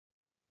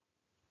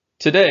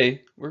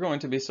Today, we're going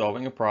to be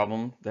solving a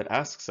problem that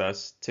asks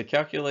us to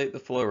calculate the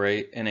flow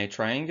rate in a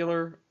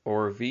triangular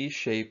or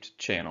V-shaped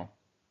channel.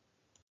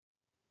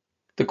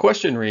 The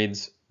question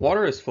reads,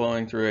 water is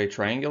flowing through a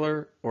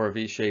triangular or a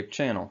V-shaped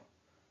channel.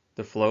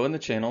 The flow in the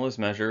channel is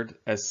measured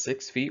as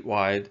 6 feet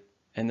wide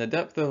and the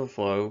depth of the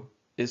flow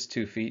is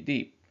 2 feet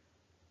deep.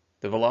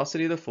 The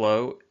velocity of the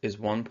flow is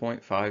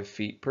 1.5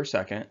 feet per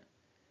second.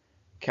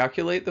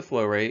 Calculate the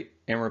flow rate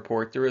and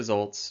report the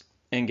results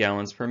in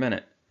gallons per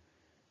minute.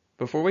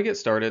 Before we get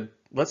started,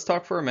 let's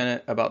talk for a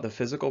minute about the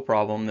physical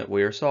problem that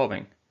we are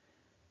solving.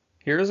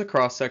 Here is a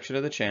cross-section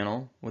of the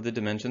channel with the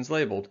dimensions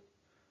labeled.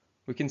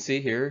 We can see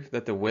here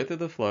that the width of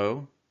the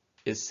flow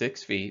is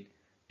 6 feet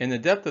and the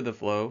depth of the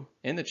flow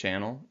in the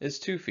channel is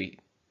 2 feet.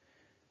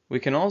 We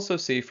can also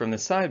see from the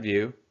side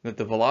view that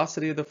the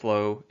velocity of the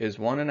flow is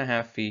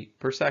 1.5 feet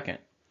per second.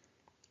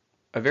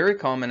 A very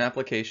common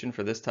application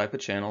for this type of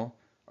channel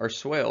are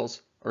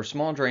swales or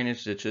small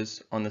drainage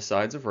ditches on the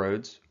sides of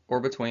roads or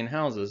between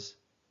houses.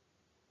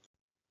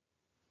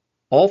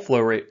 All flow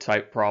rate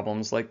type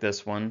problems like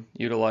this one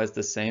utilize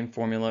the same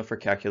formula for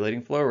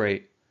calculating flow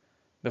rate.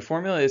 The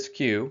formula is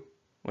Q,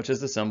 which is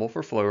the symbol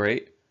for flow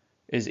rate,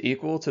 is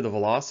equal to the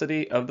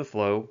velocity of the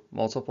flow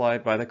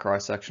multiplied by the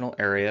cross-sectional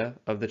area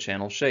of the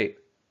channel shape.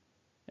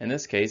 In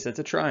this case, it's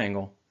a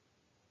triangle.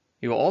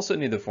 You will also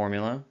need the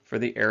formula for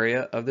the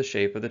area of the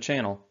shape of the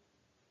channel.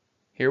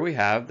 Here we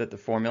have that the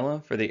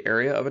formula for the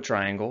area of a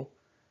triangle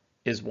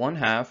is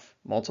 1/2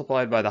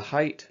 multiplied by the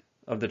height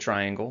of the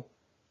triangle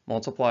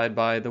multiplied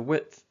by the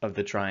width of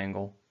the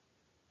triangle.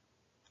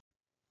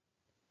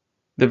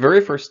 The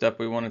very first step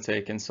we want to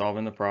take in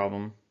solving the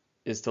problem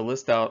is to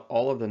list out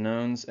all of the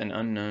knowns and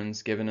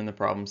unknowns given in the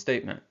problem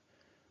statement.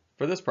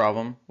 For this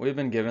problem, we have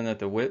been given that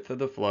the width of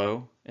the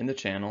flow in the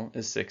channel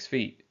is 6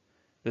 feet.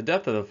 The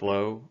depth of the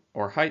flow,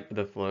 or height of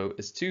the flow,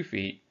 is 2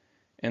 feet,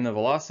 and the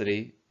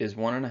velocity is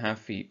 1.5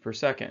 feet per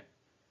second.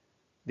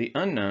 The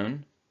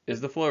unknown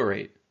is the flow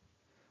rate.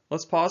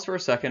 Let's pause for a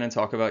second and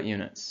talk about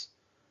units.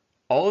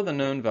 All of the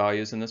known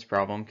values in this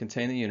problem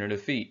contain the unit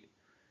of feet.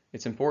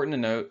 It's important to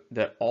note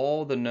that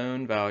all the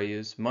known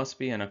values must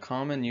be in a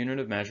common unit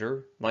of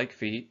measure, like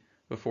feet,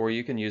 before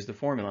you can use the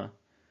formula.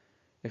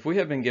 If we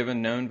have been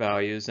given known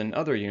values in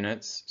other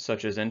units,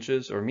 such as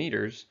inches or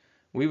meters,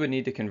 we would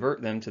need to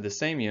convert them to the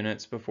same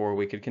units before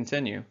we could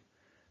continue.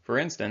 For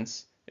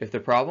instance, if the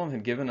problem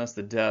had given us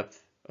the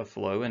depth of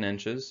flow in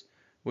inches,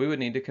 we would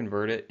need to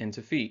convert it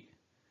into feet.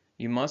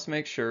 You must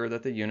make sure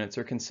that the units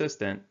are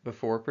consistent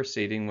before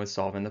proceeding with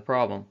solving the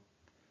problem.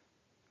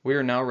 We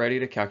are now ready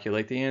to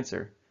calculate the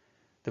answer.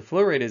 The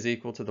flow rate is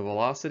equal to the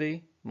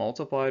velocity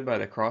multiplied by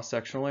the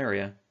cross-sectional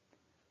area.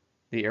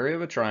 The area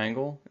of a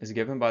triangle is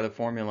given by the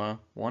formula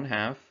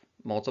 1/2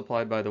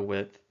 multiplied by the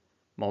width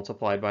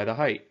multiplied by the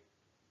height.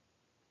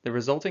 The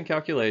resulting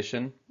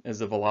calculation is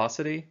the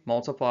velocity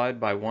multiplied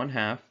by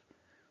 1/2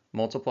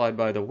 multiplied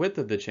by the width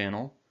of the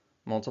channel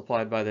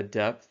multiplied by the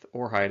depth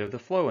or height of the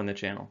flow in the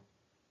channel.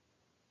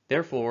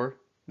 Therefore,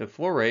 the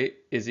flow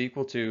rate is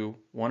equal to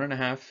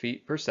 1.5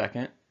 feet per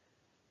second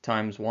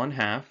times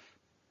 1/2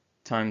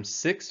 times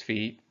 6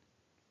 feet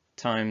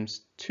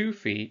times 2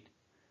 feet,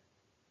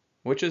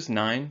 which is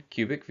 9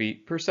 cubic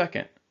feet per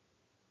second.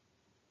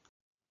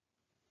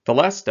 The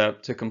last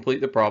step to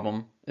complete the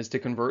problem is to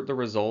convert the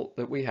result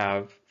that we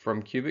have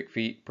from cubic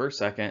feet per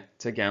second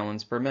to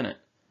gallons per minute.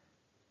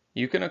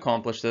 You can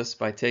accomplish this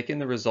by taking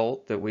the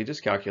result that we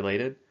just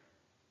calculated,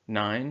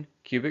 9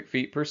 cubic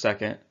feet per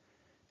second,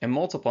 and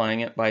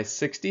multiplying it by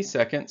 60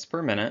 seconds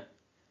per minute,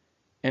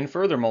 and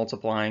further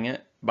multiplying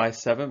it by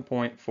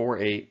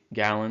 7.48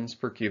 gallons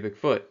per cubic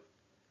foot.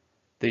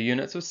 The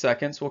units of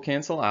seconds will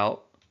cancel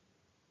out,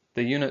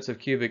 the units of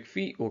cubic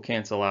feet will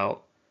cancel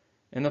out,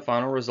 and the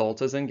final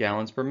result is in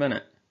gallons per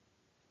minute.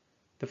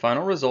 The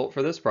final result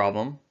for this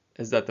problem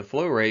is that the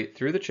flow rate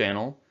through the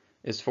channel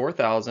is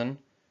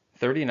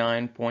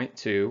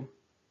 4,039.2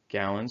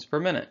 gallons per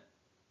minute.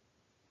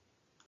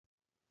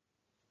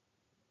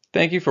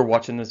 Thank you for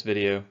watching this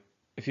video.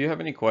 If you have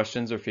any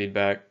questions or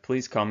feedback,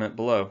 please comment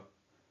below.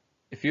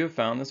 If you have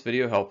found this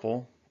video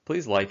helpful,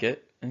 please like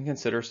it and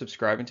consider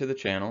subscribing to the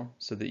channel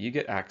so that you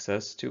get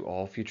access to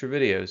all future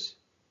videos.